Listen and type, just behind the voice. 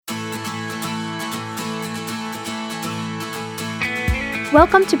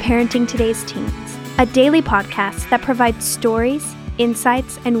Welcome to Parenting Today's Teens, a daily podcast that provides stories,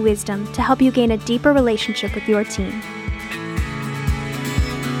 insights, and wisdom to help you gain a deeper relationship with your teen.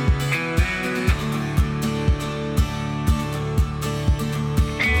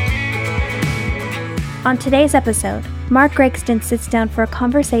 On today's episode, Mark Gregston sits down for a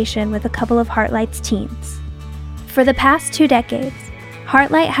conversation with a couple of Heartlight's teens. For the past 2 decades,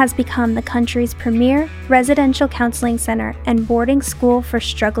 Heartlight has become the country's premier residential counseling center and boarding school for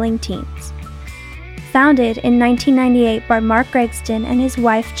struggling teens. Founded in 1998 by Mark Gregston and his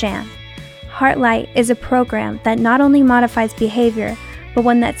wife Jan, Heartlight is a program that not only modifies behavior, but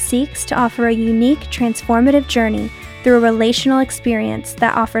one that seeks to offer a unique, transformative journey through a relational experience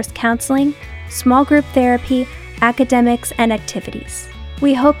that offers counseling, small group therapy, academics, and activities.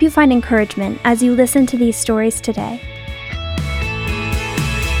 We hope you find encouragement as you listen to these stories today.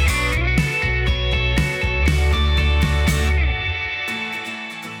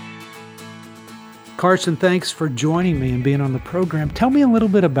 Carson, thanks for joining me and being on the program. Tell me a little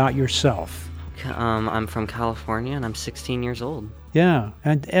bit about yourself. I'm from California, and I'm 16 years old. Yeah,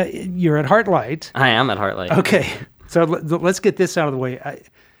 and you're at Heartlight. I am at Heartlight. Okay, so let's get this out of the way.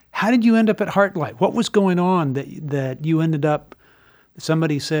 How did you end up at Heartlight? What was going on that you ended up,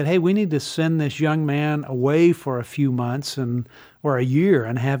 somebody said, hey, we need to send this young man away for a few months or a year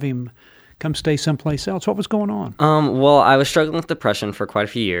and have him come stay someplace else? What was going on? Well, I was struggling with depression for quite a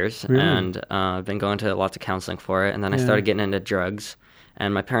few years, Really? and I've been going to lots of counseling for it, and then I started getting into drugs,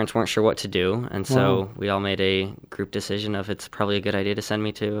 and my parents weren't sure what to do, and so we all made a group decision of it's probably a good idea to send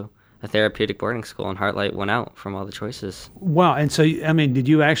me to a therapeutic boarding school, and Heartlight won out from all the choices. Wow, and so, I mean, did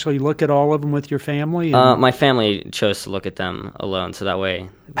you actually look at all of them with your family? My family chose to look at them alone, so that way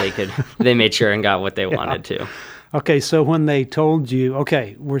they made sure and got what they wanted to. Okay, so when they told you,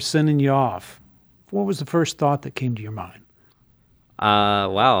 okay, we're sending you off, what was the first thought that came to your mind?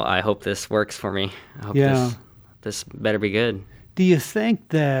 Wow, I hope this works for me. I hope this better be good. Do you think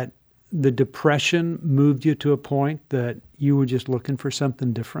that the depression moved you to a point that you were just looking for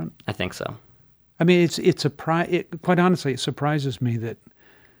something different? I think so. I mean, quite honestly, it surprises me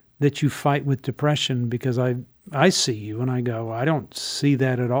that you fight with depression, because I see you and I go, I don't see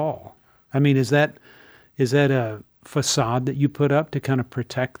that at all. I mean, is that a facade that you put up to kind of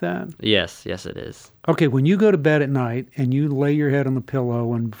protect that? Yes, it is. Okay, when you go to bed at night and you lay your head on the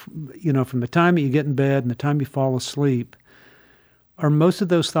pillow, and from the time that you get in bed and the time you fall asleep, are most of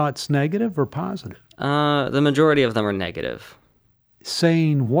those thoughts negative or positive? The majority of them are negative.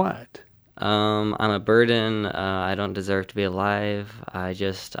 Saying what? I'm a burden. I don't deserve to be alive. I'm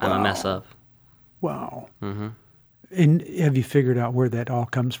a mess up. Wow. Mm-hmm. And have you figured out where that all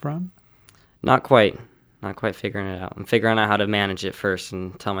comes from? Not quite figuring it out. I'm figuring out how to manage it first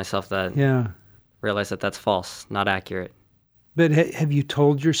and tell myself that. Yeah. Realize that that's false, not accurate. But have you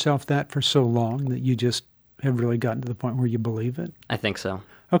told yourself that for so long that you just have really gotten to the point where you believe it? I think so.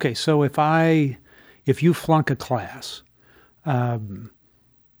 Okay, so if you flunk a class,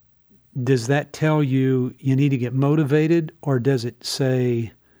 does that tell you need to get motivated, or does it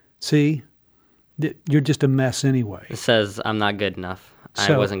say, see, you're just a mess anyway? It says I'm not good enough.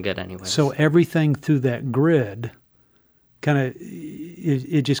 I wasn't good anyway. So everything through that grid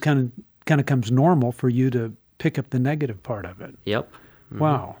it just kind of comes normal for you to pick up the negative part of it. Yep. Mm-hmm.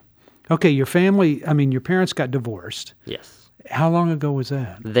 Wow. Okay, your parents got divorced. Yes. How long ago was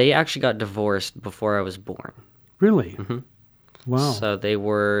that? They actually got divorced before I was born. Really? Mm-hmm. Wow. So they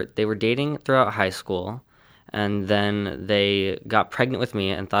were dating throughout high school, and then they got pregnant with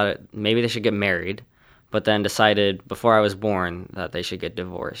me and thought maybe they should get married, but then decided before I was born that they should get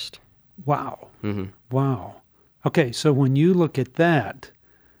divorced. Wow. Mm-hmm. Wow. Okay, so when you look at that,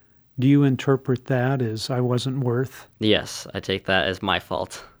 do you interpret that as I wasn't worth? Yes, I take that as my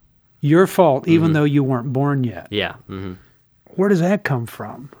fault. Your fault, even Mm-hmm. though you weren't born yet? Yeah. Mm-hmm. Where does that come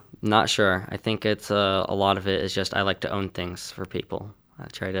from? Not sure. I think it's a lot of it is just I like to own things for people. I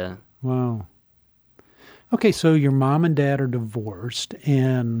try to... Wow. Okay, so your mom and dad are divorced,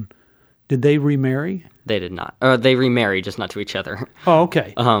 and did they remarry? They did not. They remarried, just not to each other. Oh,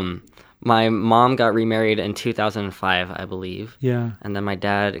 okay. My mom got remarried in 2005, I believe. Yeah. And then my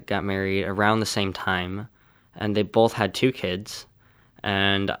dad got married around the same time, and they both had 2 kids,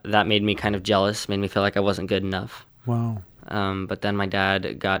 and that made me kind of jealous, made me feel like I wasn't good enough. Wow. But then my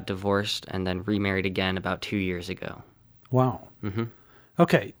dad got divorced and then remarried again about 2 years ago. Wow. Mm-hmm.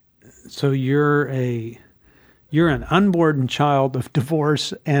 Okay, so you're an unborn child of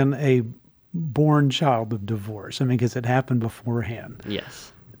divorce and a born child of divorce. I mean, because it happened beforehand.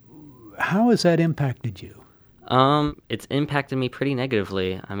 Yes. How has that impacted you? It's impacted me pretty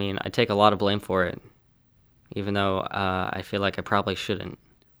negatively. I mean, I take a lot of blame for it even though I feel like I probably shouldn't.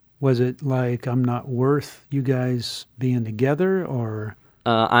 Was it like, I'm not worth you guys being together, or?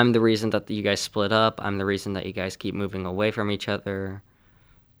 I'm the reason that you guys split up. I'm the reason that you guys keep moving away from each other.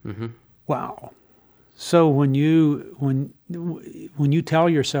 Wow. So when you tell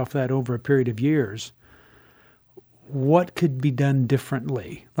yourself that over a period of years, what could be done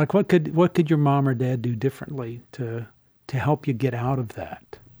differently? Like what could your mom or dad do differently to help you get out of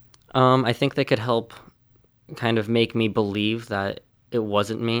that? I think they could help kind of make me believe that it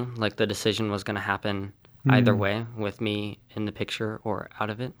wasn't me, like the decision was going to happen either way, with me in the picture or out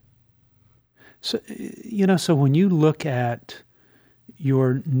of it. So, so when you look at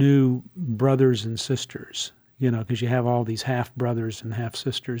your new brothers and sisters, because you have all these half brothers and half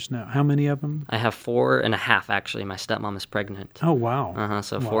sisters now. How many of them? I have 4.5, actually. My stepmom is pregnant. Oh, wow.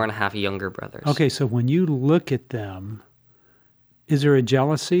 So Wow. 4.5 younger brothers. Okay, so when you look at them, is there a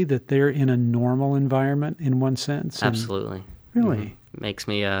jealousy that they're in a normal environment in one sense? Absolutely. Really? Makes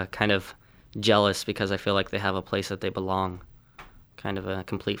me kind of jealous because I feel like they have a place that they belong, kind of a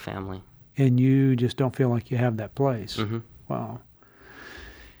complete family. And you just don't feel like you have that place? Mm-hmm. Wow.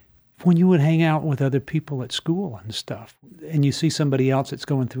 When you would hang out with other people at school and stuff, and you see somebody else that's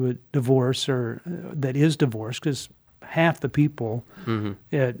going through a divorce or that is divorced, because half the people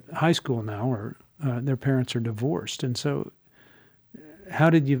at high school now are their parents are divorced, and so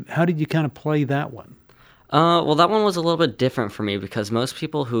how did you kind of play that one? Well, that one was a little bit different for me because most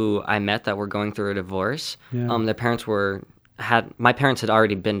people who I met that were going through a divorce, their parents my parents had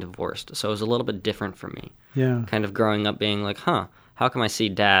already been divorced, so it was a little bit different for me. Yeah. Kind of growing up being like, how come I see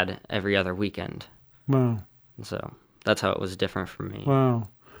dad every other weekend? Wow. And so that's how it was different for me. Wow.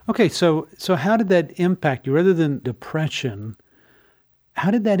 Okay, so how did that impact you? Rather than depression, how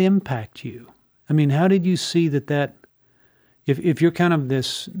did that impact you? I mean, how did you see that if you're kind of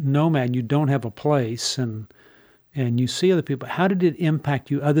this nomad, you don't have a place, and you see other people, how did it impact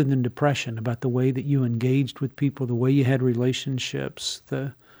you other than depression, about the way that you engaged with people, the way you had relationships,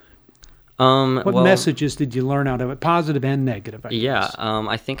 what messages did you learn out of it, positive and negative, I guess?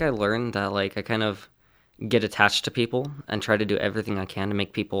 I think I learned that I kind of get attached to people and try to do everything I can to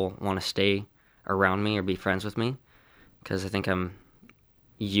make people want to stay around me or be friends with me, because I think I'm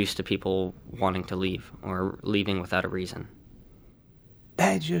used to people wanting to leave or leaving without a reason.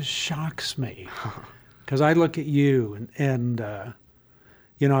 That just shocks me, because I look at you and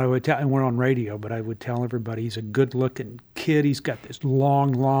I would tell, and we're on radio, but I would tell everybody he's a good-looking kid. He's got this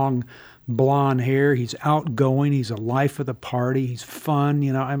long blonde hair. He's outgoing. He's a life of the party. He's fun.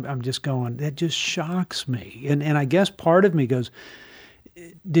 I'm just going, that just shocks me. And I guess part of me goes,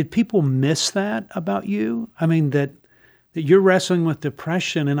 did people miss that about you? I mean, that you're wrestling with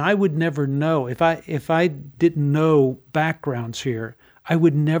depression, and I would never know. If I didn't know backgrounds here, I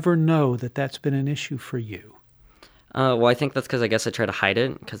would never know that that's been an issue for you. Well, I think that's because I guess I try to hide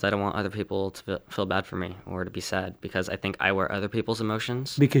it because I don't want other people to feel bad for me or to be sad, because I think I wear other people's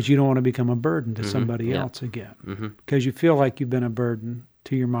emotions. Because you don't want to become a burden to somebody else again. Because you feel like you've been a burden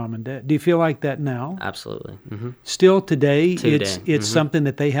to your mom and dad. Do you feel like that now? Absolutely. Still today, it's something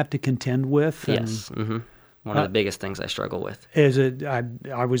that they have to contend with? Yes. One of the biggest things I struggle with. Is it,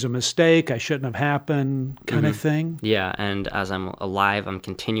 I was a mistake, I shouldn't have happened kind of thing? Yeah, and as I'm alive, I'm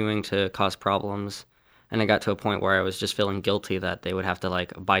continuing to cause problems. And I got to a point where I was just feeling guilty that they would have to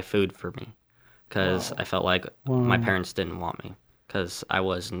buy food for me, because I felt like my parents didn't want me because I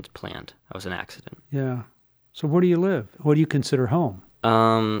wasn't planned. I was an accident. Yeah. So where do you live? What do you consider home?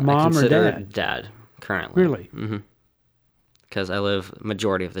 Mom or dad? Dad currently. Really? Because I live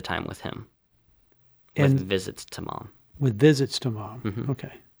majority of the time with him, with visits to mom. With visits to mom.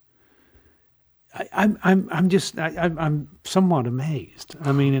 Okay. I'm somewhat amazed.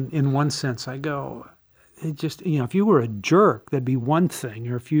 I mean, in one sense, I go, it just, if you were a jerk, that'd be one thing.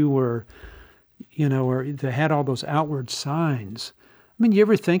 Or if you were, or they had all those outward signs. I mean, you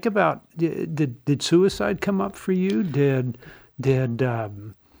ever think about, did suicide come up for you? Did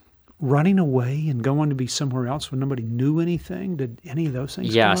running away and going to be somewhere else when nobody knew anything? Did any of those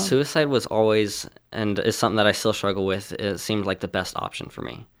things come up? Suicide was always, and is something that I still struggle with. It seemed like the best option for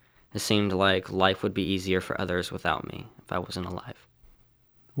me. It seemed like life would be easier for others without me if I wasn't alive.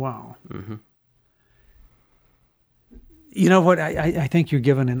 Wow. You know what? I think you're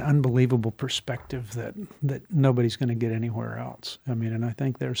given an unbelievable perspective that nobody's going to get anywhere else. I mean, and I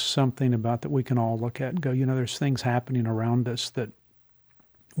think there's something about that we can all look at and go, there's things happening around us that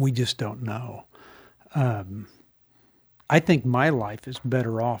we just don't know. I think my life is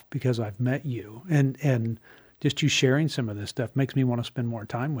better off because I've met you, and just you sharing some of this stuff makes me want to spend more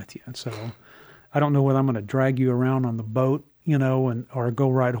time with you. And so I don't know whether I'm going to drag you around on the boat or go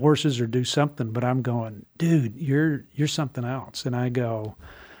ride horses or do something. But I'm going, dude, you're something else. And I go,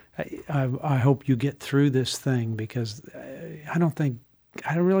 I hope you get through this thing, because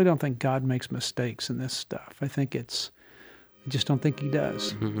I really don't think God makes mistakes in this stuff. I just don't think he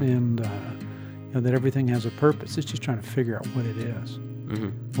does. Mm-hmm. And, that everything has a purpose. It's just trying to figure out what it is.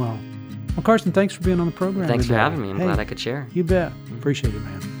 Mm-hmm. Well, Carson, thanks for being on the program. Thanks today. for having me. I'm glad I could share. You bet. Appreciate it,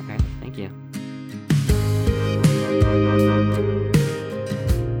 man. Okay, thank you.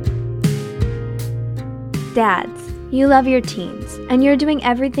 Dads, you love your teens, and you're doing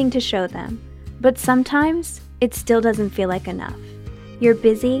everything to show them. But sometimes, it still doesn't feel like enough. You're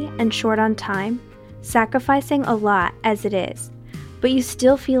busy and short on time, sacrificing a lot as it is, but you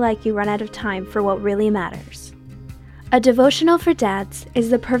still feel like you run out of time for what really matters. A Devotional for Dads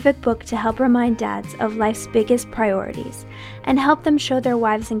is the perfect book to help remind dads of life's biggest priorities and help them show their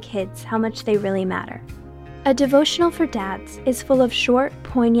wives and kids how much they really matter. A Devotional for Dads is full of short,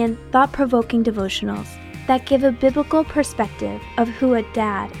 poignant, thought-provoking devotionals that give a biblical perspective of who a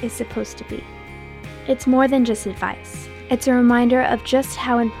dad is supposed to be. It's more than just advice. It's a reminder of just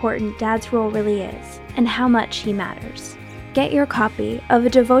how important Dad's role really is and how much he matters. Get your copy of A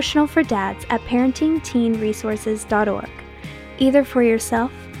Devotional for Dads at parentingteenresources.org, either for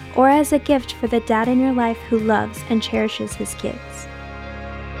yourself or as a gift for the dad in your life who loves and cherishes his kids.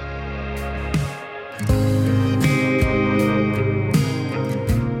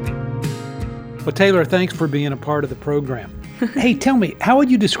 Well, Taylor, thanks for being a part of the program. Hey, tell me, how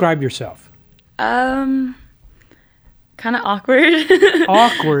would you describe yourself? Kind of awkward.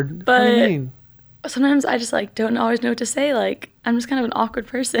 Awkward? But what do you mean? Sometimes I just don't always know what to say. I'm just kind of an awkward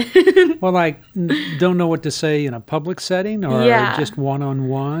person. Well, don't know what to say in a public setting, or just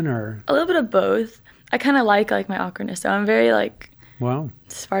one-on-one, or a little bit of both. I kind of like my awkwardness. So I'm very wow,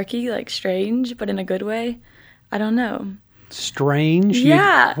 sparky, strange, but in a good way. I don't know. Strange?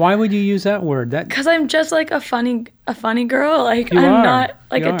 Yeah. Why would you use that word? Because I'm just a funny girl. I'm not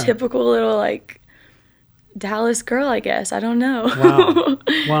a typical little Dallas girl, I guess. I don't know.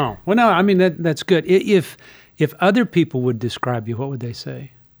 Wow. Well, no, I mean, that's good. If other people would describe you, what would they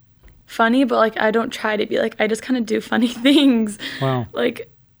say? Funny, but I don't try to be I just kind of do funny things. Wow.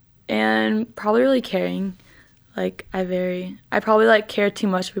 And probably really caring. I probably care too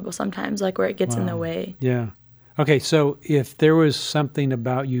much for people sometimes, where it gets in the way. Yeah. Okay, so if there was something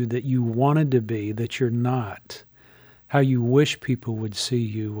about you that you wanted to be that you're not, how you wish people would see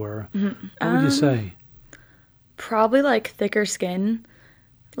you, or what would you say? Probably thicker skin.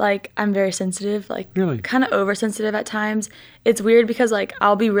 I'm very sensitive, really? Kind of oversensitive at times. It's weird because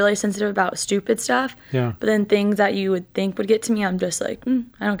I'll be really sensitive about stupid stuff. Yeah. But then things that you would think would get to me, I'm just I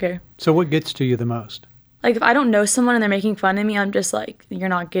don't care. So what gets to you the most? If I don't know someone and they're making fun of me, I'm just you're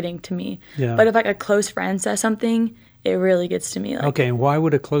not getting to me. Yeah. But if a close friend says something, it really gets to me. Okay, and why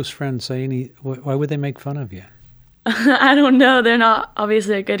would a close friend say why would they make fun of you? I don't know. They're not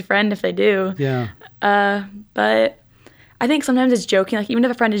obviously a good friend if they do. Yeah. But I think sometimes it's joking. Even if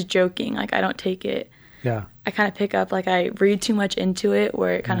a friend is joking, I don't take it. Yeah. I kind of pick up, I read too much into it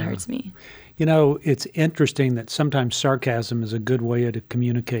where it kind of hurts me. It's interesting that sometimes sarcasm is a good way to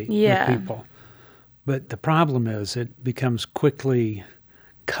communicate with people. But the problem is it becomes quickly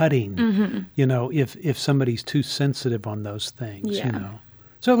cutting, if somebody's too sensitive on those things,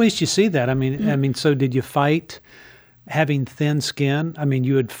 So at least you see that. I mean, so did you fight having thin skin? I mean,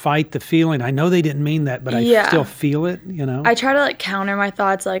 you would fight the feeling. I know they didn't mean that, but I still feel it, I try to counter my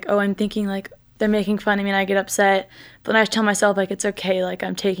thoughts I'm thinking they're making fun of me and I get upset. But then I tell myself it's okay,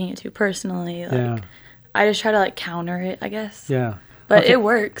 I'm taking it too personally. I just try to counter it, I guess. Yeah. But it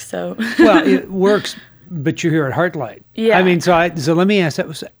works, so. Well, it works, but you're here at Heartlight. Yeah. I mean, so let me ask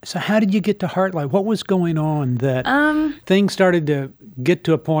that. So how did you get to Heartlight? What was going on that things started to get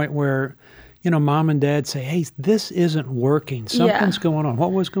to a point where, mom and dad say, hey, this isn't working. Something's going on.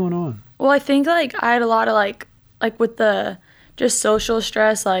 What was going on? Well, I think I had a lot of with the just social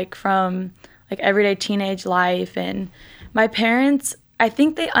stress, from everyday teenage life, and my parents, I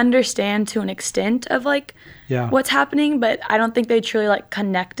think they understand to an extent of what's happening, but I don't think they truly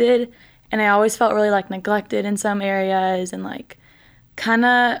connected. And I always felt really neglected in some areas, and kind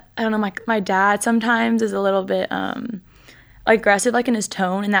of, I don't know, my dad sometimes is a little bit aggressive in his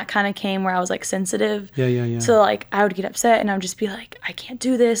tone, and that kind of came where I was sensitive. Yeah. So I would get upset and I would just be I can't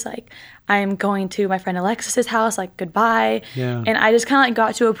do this. I'm going to my friend Alexis's house, goodbye. Yeah. And I just kind of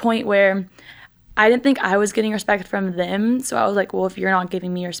got to a point where I didn't think I was getting respect from them. So I was well, if you're not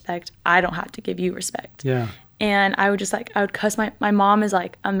giving me respect, I don't have to give you respect. Yeah. And I would just I would cuss my mom is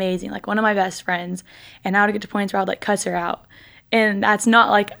amazing, one of my best friends. And I would get to points where I would cuss her out. And that's not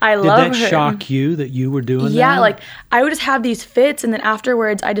like, I Did love her. that shock you that you were doing that? Yeah, like I would just have these fits, and then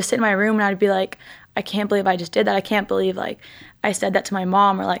afterwards I just sit in my room and I'd be like, I can't believe I just did that. I can't believe like I said that to my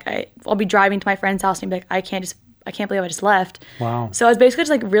mom, or like I'll be driving to my friend's house and be like, I can't believe I just left. Wow. So I was basically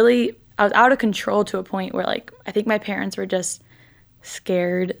just like I was out of control to a point where like I think my parents were just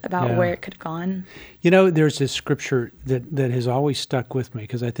scared about where it could have gone. You know, there's this scripture that has always stuck with me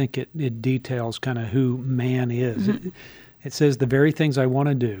because I think it details kind of who man is. It says, the very things I want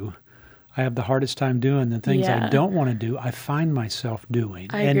to do, I have the hardest time doing. The things I don't want to do, I find myself doing.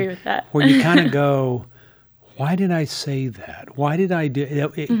 I agree with that. Where you kind of go, why did I say that? Why did I do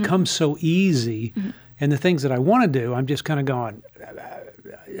it? It comes so easy. And the things that I want to do, I'm just kind of going,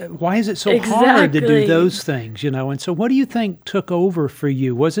 why is it so hard to do those things, you know? And so what do you think took over for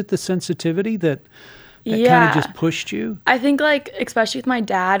you? Was it the sensitivity that kind of just pushed you? I think like, especially with my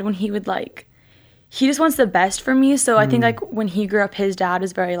dad, when he would like, he just wants the best for me. So I think like when he grew up, his dad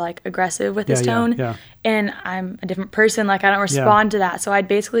was very like aggressive with his tone. And I'm a different person. Like I don't respond to that. So I'd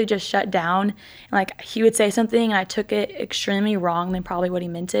basically just shut down. And like he would say something and I took it extremely wrong than probably what he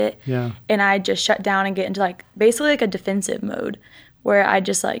meant it. Yeah. And I'd just shut down and get into like basically like a defensive mode where I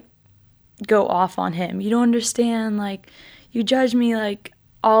just like go off on him. You don't understand. Like you judge me, like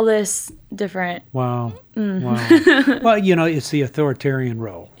all this different. Wow. Wow. Well, you know, it's the authoritarian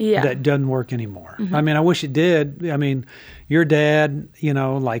role that doesn't work anymore. I mean, I wish it did. I mean, your dad, you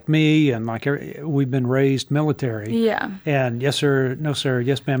know, like me and like we've been raised military. Yeah. And yes, sir. No, sir.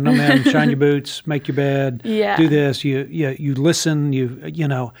 Yes, ma'am. No, ma'am. Shine your boots. Make your bed. Yeah. Do this. You listen. You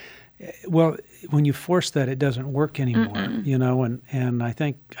know. Well, when you force that, it doesn't work anymore. You know, and I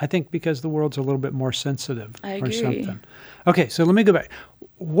think because the world's a little bit more sensitive or something. Okay, so let me go back.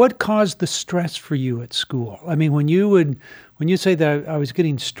 What caused the stress for you at school? I mean, when you say that I was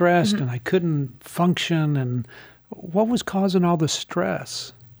getting stressed and I couldn't function, and what was causing all the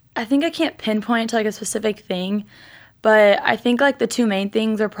stress? I think I can't pinpoint to like a specific thing, but I think like the two main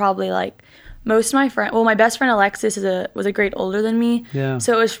things are probably like most of my friends. Well, my best friend Alexis was a grade older than me,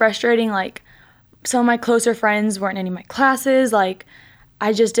 so it was frustrating. Like some of my closer friends weren't in any of my classes. Like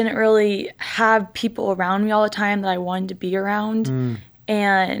I just didn't really have people around me all the time that I wanted to be around.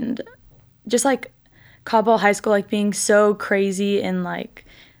 And just like Coppell High School, like being so crazy and like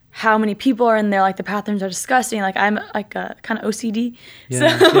how many people are in there, like the bathrooms are disgusting. Like I'm like a kind of OCD.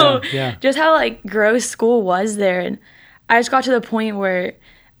 Just how like gross school was there. And I just got to the point where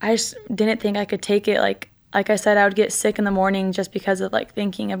I just didn't think I could take it. Like I said, I would get sick in the morning just because of like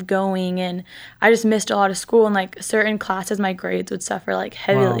thinking of going, and I just missed a lot of school, and like certain classes my grades would suffer like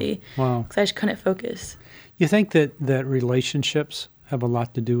heavily because I just couldn't focus. You think that relationships have a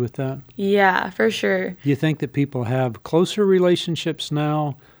lot to do with that? Yeah, for sure. Do you think that people have closer relationships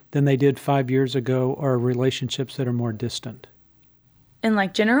now than they did 5 years ago, or relationships that are more distant? In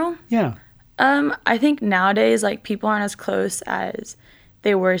like general? Yeah. I think nowadays like people aren't as close as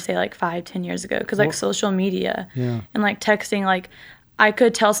they were, say, like 5-10 years ago, because like social media and like texting, like I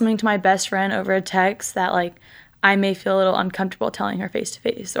could tell something to my best friend over a text that like I may feel a little uncomfortable telling her face to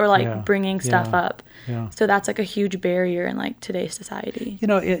face, or like bringing stuff up. So that's like a huge barrier in like today's society. You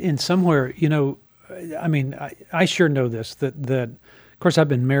know, in somewhere, you know, I mean, I sure know this, that of course I've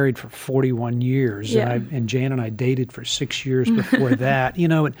been married for 41 years and Jan and I dated for 6 years before that, you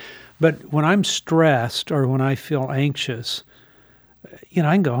know, but when I'm stressed or when I feel anxious, you know,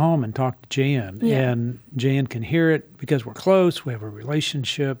 I can go home and talk to Jan, and Jan can hear it because we're close, we have a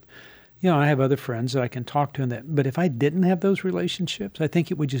relationship. You know, I have other friends that I can talk to, but if I didn't have those relationships, I think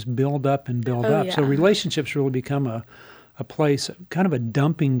it would just build up and build up. Yeah. So relationships really become a place, kind of a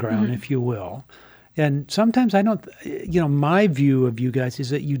dumping ground, if you will. And sometimes I don't, you know, my view of you guys is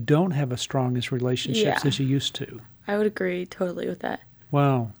that you don't have as strong as relationships as you used to. I would agree totally with that.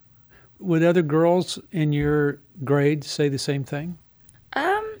 Wow. Would other girls in your grade say the same thing?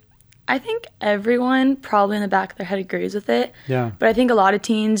 I think everyone probably in the back of their head agrees with it. Yeah. But I think a lot of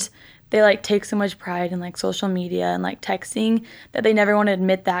teens, they like take so much pride in like social media and like texting that they never want to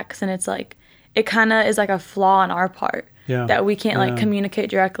admit that, because then it's like it kind of is like a flaw on our part that we can't like communicate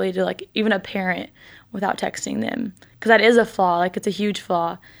directly to like even a parent without texting them, because that is a flaw. Like it's a huge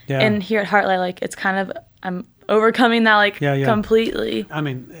flaw. And here at Heartlight, like it's kind of I'm overcoming that like completely. I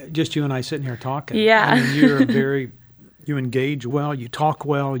mean, just you and I sitting here talking. Yeah. I mean, you engage well, you talk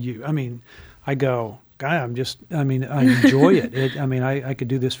well. I go, I enjoy it. I could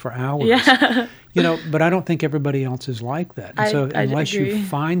do this for hours. Yeah. You know, but I don't think everybody else is like that. And so unless agree. you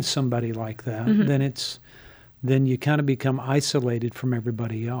find somebody like that, then you kind of become isolated from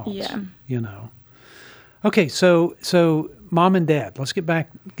everybody else. Yeah. You know. Okay, so mom and dad, let's get back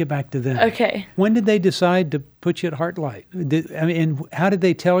to them. Okay. When did they decide to put you at Heartlight? And how did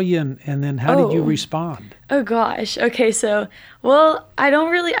they tell you, and then how did you respond? Oh gosh. Okay, so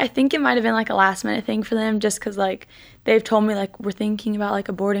I think it might have been like a last minute thing for them, just because like they've told me like we're thinking about like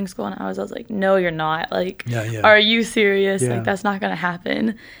a boarding school, and I was like, no, you're not. Like, are you serious? Yeah. Like that's not gonna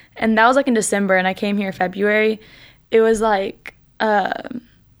happen. And that was like in December, and I came here February. It was like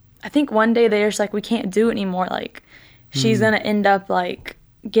I think one day they're just like, we can't do it anymore. Like she's gonna end up like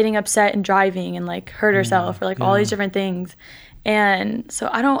getting upset and driving and like hurt herself or like all these different things. And so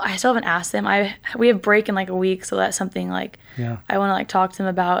I still haven't asked them. We have break in like a week, so that's something like I want to like talk to them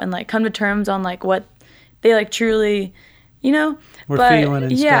about and like come to terms on like what they like truly, we're feeling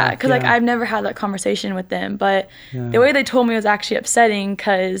and stuff. because like I've never had that conversation with them. But the way they told me was actually upsetting,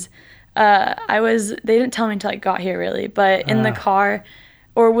 because they didn't tell me until I got here really, but in the car.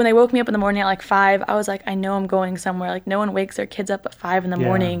 Or when they woke me up in the morning at like 5, I was like, I know I'm going somewhere. Like no one wakes their kids up at 5 in the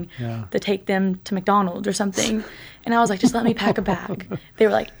morning to take them to McDonald's or something. And I was like, just let me pack a bag. They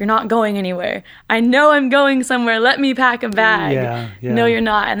were like, you're not going anywhere. I know I'm going somewhere. Let me pack a bag. No, you're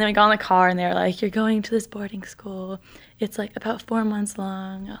not. And then we got in the car and they were like, you're going to this boarding school. It's like about 4 months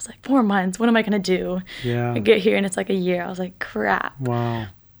long. I was like, 4 months? What am I going to do? I get here and it's like a year. I was like, crap. Wow.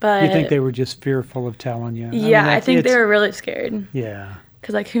 But you think they were just fearful of telling you? I think they were really scared. Yeah.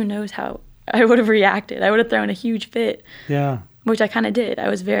 Because, like, who knows how I would have reacted. I would have thrown a huge fit. Yeah. Which I kind of did. I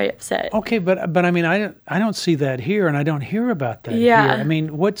was very upset. Okay, but I mean, I don't see that here, and I don't hear about that here. I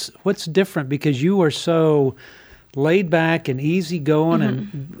mean, what's different? Because you are so laid back and easygoing and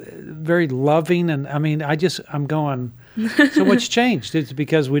very loving, and I mean, I'm going, so what's changed? Is it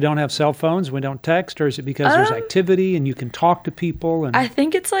because we don't have cell phones, we don't text, or is it because there's activity and you can talk to people? And I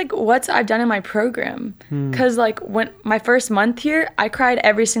think it's like what I've done in my program. Because like when my first month here, I cried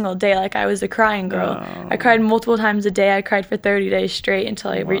every single day. Like I was a crying girl. I cried multiple times a day. I cried for 30 days straight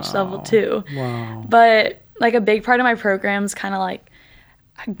until I reached level 2. Wow. But like a big part of my program is kind of like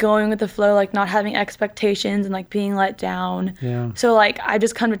going with the flow, like not having expectations and like being let down. Yeah. So like I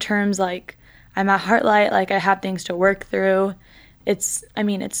just come to terms like I'm at Heartlight, like I have things to work through. It's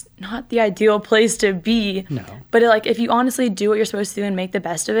not the ideal place to be. No. But like if you honestly do what you're supposed to do and make the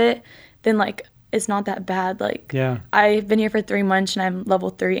best of it, then like it's not that bad. Like I've been here for 3 months and I'm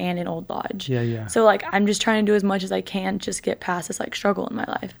level 3 and in Old Lodge. Yeah. So like I'm just trying to do as much as I can, just get past this like struggle in my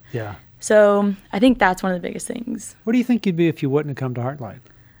life. Yeah. So I think that's one of the biggest things. What do you think you'd be if you wouldn't have come to Heartlight?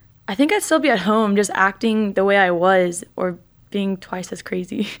 I think I'd still be at home just acting the way I was, or being twice as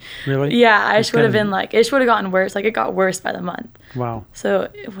crazy. Really? Yeah, I just would have been like, it just would have gotten worse. Like it got worse by the month. Wow. So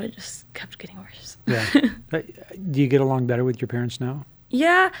it would have just kept getting worse. Yeah. Do you get along better with your parents now?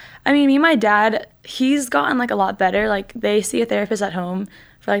 Yeah. I mean, me and my dad, he's gotten like a lot better. Like they see a therapist at home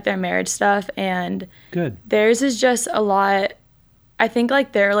for like their marriage stuff, and good. Theirs is just a lot. I think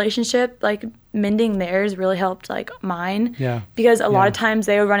like their relationship, like mending theirs really helped like mine. Yeah. Because a lot of times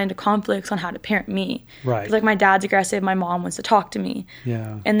they would run into conflicts on how to parent me. Right. Like my dad's aggressive, my mom wants to talk to me.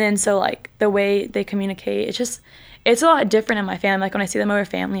 Yeah. And then so like the way they communicate, it's a lot different in my family. Like when I see them over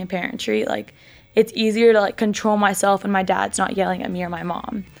family and parentry, like it's easier to like control myself when my dad's not yelling at me or my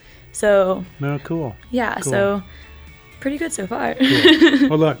mom. So. Oh, cool. Yeah. Cool. So. Pretty good so far. Cool.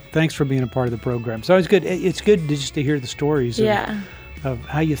 Well, look, thanks for being a part of the program. So it's good. It's good just to hear the stories of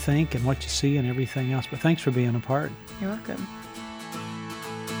how you think and what you see and everything else. But thanks for being a part. You're welcome.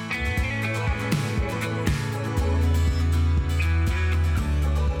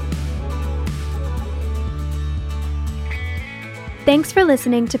 Thanks for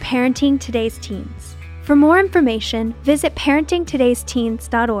listening to Parenting Today's Teens. For more information, visit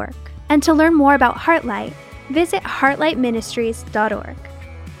parentingtodaysteens.org. And to learn more about Heartlight, visit heartlightministries.org.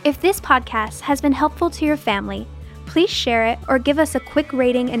 If this podcast has been helpful to your family, please share it or give us a quick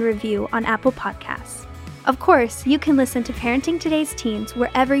rating and review on Apple Podcasts. Of course, you can listen to Parenting Today's Teens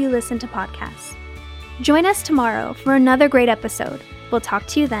wherever you listen to podcasts. Join us tomorrow for another great episode. We'll talk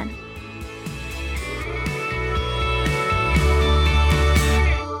to you then.